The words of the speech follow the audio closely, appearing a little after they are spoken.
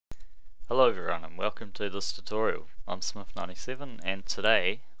Hello everyone and welcome to this tutorial. I'm Smith97 and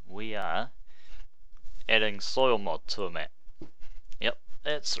today we are adding SoilMod to a map. Yep,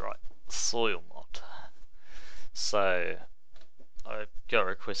 that's right, SoilMod. So I got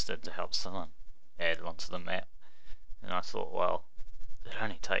requested to help someone add one to the map and I thought, well, it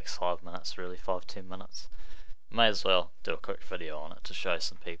only takes 5 minutes, really 5-10 minutes. May as well do a quick video on it to show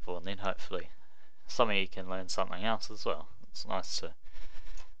some people, and then hopefully some of you can learn something else as well. It's nice to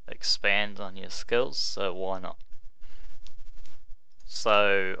expand on your skills, so why not?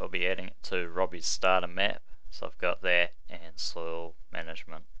 So I'll be adding it to Robbie's starter map, so I've got that and soil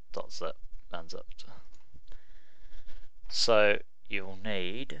management.zip unzipped. So you'll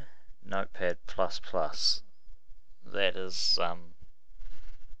need Notepad++. That is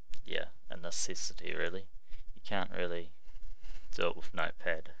yeah, a necessity really. You can't really do it with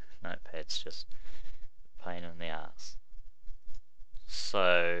Notepad. Notepad's just a pain in the ass.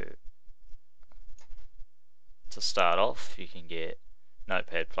 So to start off, you can get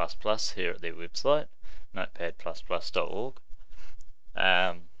Notepad++ here at their website, notepad++.org.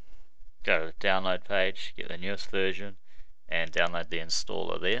 Go to the download page, get the newest version, and download the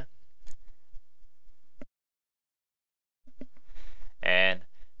installer there. And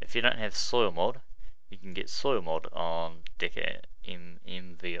if you don't have SoilMod, you can get SoilMod on Deca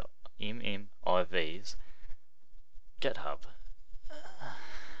MMIV's GitHub.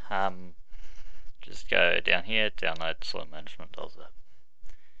 Just go down here, download soil management.zip.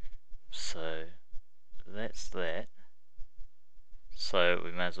 So that's that. So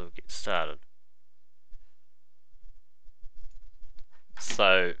we may as well get started.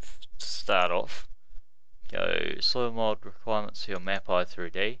 So to start off, go SoilMod requirements for your map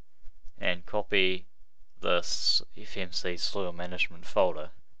i3D and copy this FMC soil management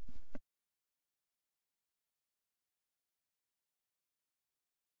folder.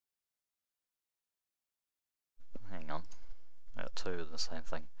 Hang on, I got two of the same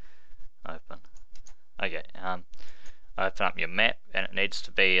thing open. Okay, open up your map and it needs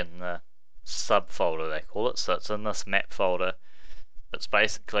to be in the subfolder they call it, so it's in this map folder. It's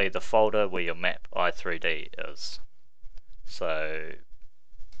basically the folder where your map i3D is. So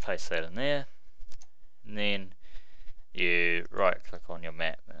paste that in there, and then you right click on your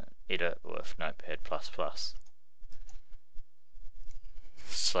map and edit with Notepad++.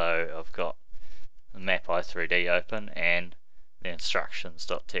 So I've got the map i3D open and the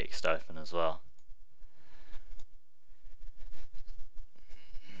instructions.txt open as well.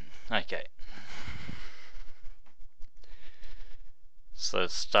 Okay. So to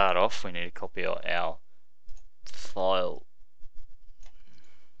start off, we need to copy our file.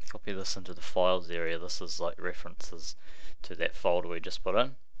 Copy this into the files area. This is like references to that folder we just put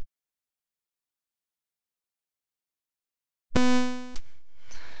in.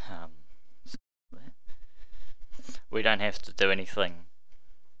 We don't have to do anything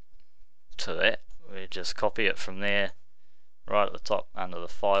to that. We just copy it from there, right at the top under the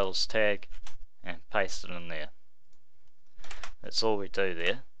files tag, and paste it in there. That's all we do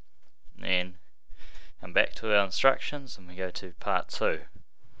there. And then come back to our instructions and we go to part 2.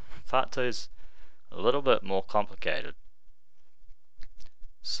 Part 2 is a little bit more complicated.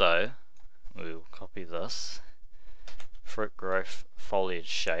 So we'll copy this fruit growth foliage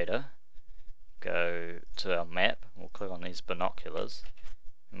shader, go to our map, we'll click on these binoculars,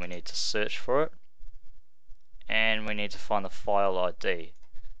 and we need to search for it, and we need to find the file ID.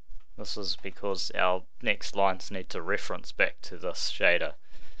 This is because our next lines need to reference back to this shader.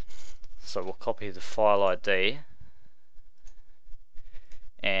 So we'll copy the file ID,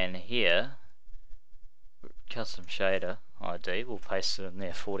 and here, custom shader ID, we'll paste it in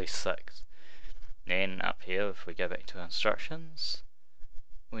there, 46. Then up here, if we go back to instructions,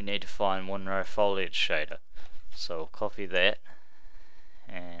 we need to find windrow foliage shader. So we'll copy that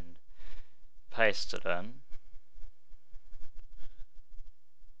and paste it in.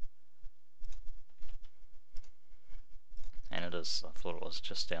 And it is, I thought it was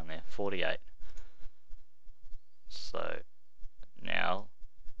just down there, 48. So now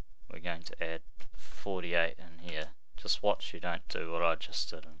we're going to add 48 in here. Just watch you don't do what I just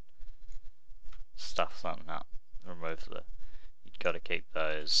did and stuff something up. Remove the, you've got to keep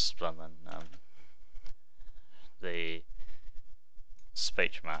those blimmin' the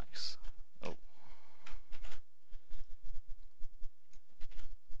speech marks. Oh.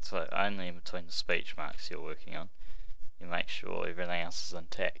 So only in between the speech marks you're working on, you make sure everything else is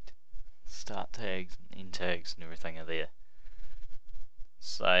intact. Start tags and end tags and everything are there.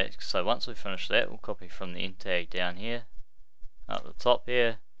 So once we finish that, we'll copy from the end tag down here, up the top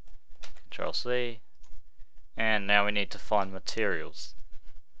here, Control C, and now we need to find materials.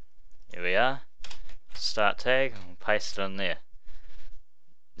 Here we are. Start tag, and we'll paste it in there.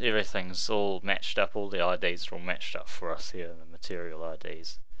 Everything's all matched up, all the IDs are all matched up for us here, the material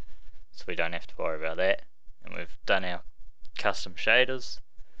IDs. So we don't have to worry about that. And we've done our custom shaders,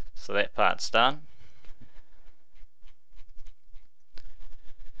 so that part's done.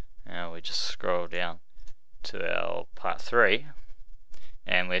 Now we just scroll down to our part 3,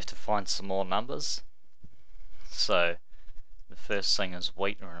 and we have to find some more numbers. So the first thing is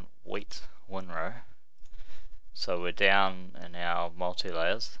wheat windrow. So we're down in our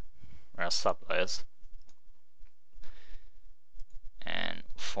multi-layers, or our sub-layers, and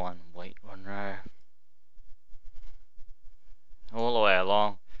find wheat windrow all the way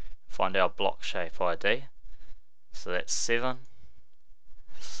along, find our block shape ID. So that's 7.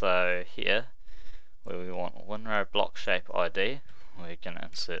 So here, where we want windrow block shape ID, we're going to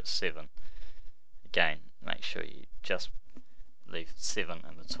insert 7. Again, make sure you just leave 7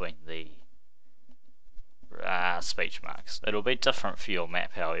 in between the speech marks. It'll be different for your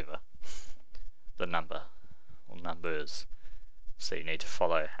map, however, the number or numbers, so you need to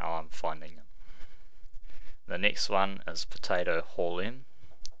follow how I'm finding them. The next one is potato Hall-M,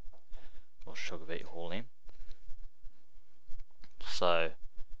 or sugar beet Hall-M. So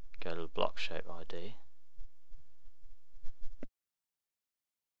go to the block shape ID.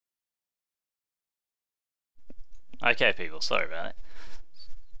 Okay people, sorry about it.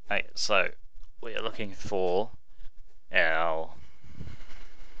 Okay, so we are looking for our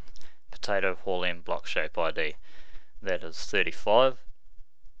potato Hall-M block shape ID. That is 35.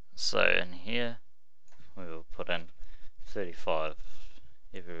 So in here we will put in 35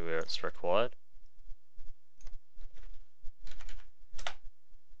 everywhere it's required.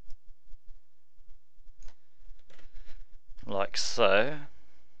 Like so.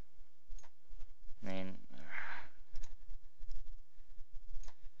 Then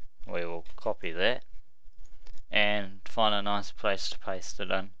we will copy that and find a nice place to paste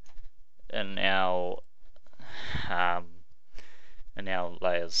it in our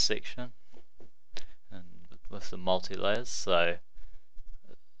layers section, and with the multi-layers. So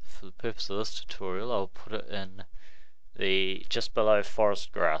for the purpose of this tutorial, I'll put it in the just below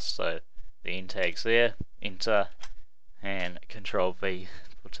forest grass. So the end tag's there, enter, and Control V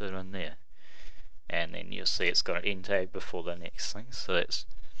puts it in there, and then you'll see it's got an end tag before the next thing. So that's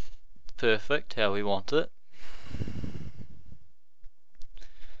perfect how we want it.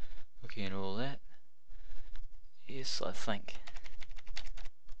 Looking at all that, yes, I think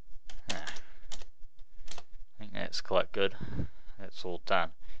that's quite good. That's all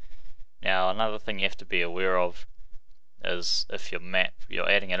done. Now another thing you have to be aware of is if your map you're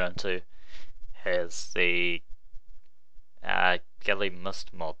adding it into has the Gilly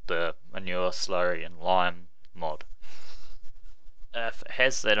Mist mod, the manure, slurry and lime mod. If it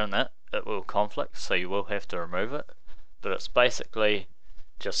has that in it, it will conflict, so you will have to remove it, but it's basically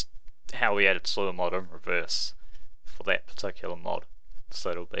just how we added SoilMod in reverse for that particular mod.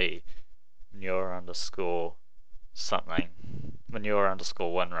 So it'll be manure underscore something, manure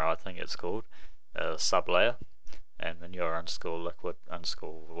underscore windrow I think it's called, sub layer, and manure underscore liquid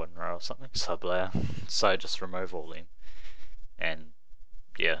underscore windrow or something, sub layer. So just remove all them, and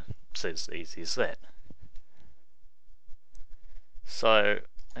yeah, it's as easy as that. So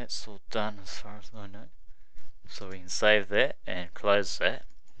that's all done as far as I know. So we can save that and close that,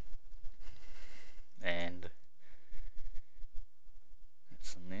 and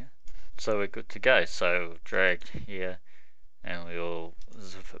that's in there. So we're good to go. So we'll drag here and we'll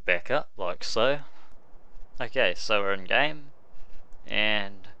zip it back up like so. Okay, so we're in game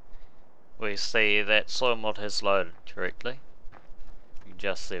and we see that SoilMod has loaded correctly. You can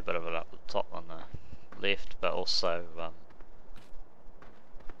just see a bit of it up the top on the left, but also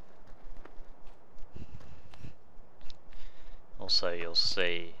you'll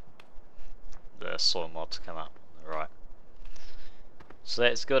see the SoilMods come up on the right. So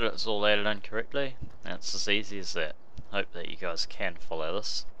that's good, it's all added in correctly, and it's as easy as that. Hope that you guys can follow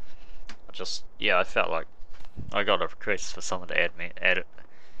this. I felt like I got a request for someone to add it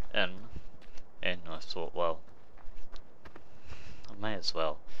in, and I thought, well, I may as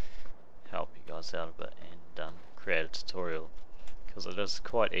well help you guys out a bit and create a tutorial, because it is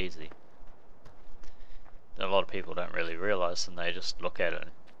quite easy. A lot of people don't really realise, and they just look at it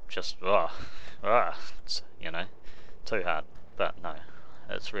and just, it's, you know, too hard. But no,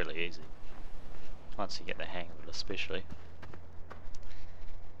 it's really easy, once you get the hang of it especially.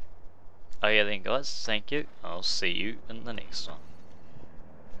 Okay then guys, thank you, I'll see you in the next one.